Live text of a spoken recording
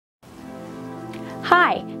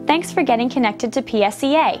Hi, thanks for getting connected to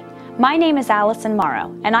PSEA. My name is Allison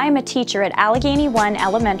Morrow, and I am a teacher at Allegheny 1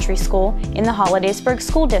 Elementary School in the Hollidaysburg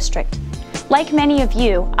School District. Like many of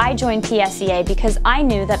you, I joined PSEA because I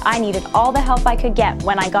knew that I needed all the help I could get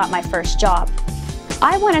when I got my first job.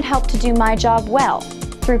 I wanted help to do my job well.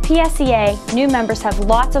 Through PSEA, new members have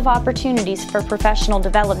lots of opportunities for professional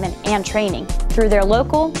development and training through their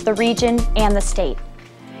local, the region, and the state.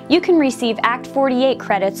 You can receive Act 48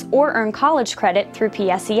 credits or earn college credit through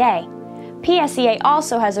PSEA. PSEA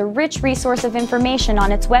also has a rich resource of information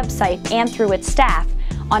on its website and through its staff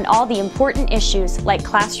on all the important issues like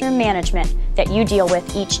classroom management that you deal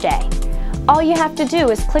with each day. All you have to do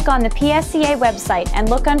is click on the PSEA website and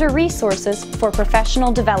look under Resources for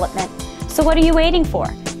Professional Development. So what are you waiting for?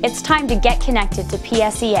 It's time to get connected to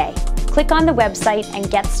PSEA. Click on the website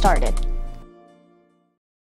and get started.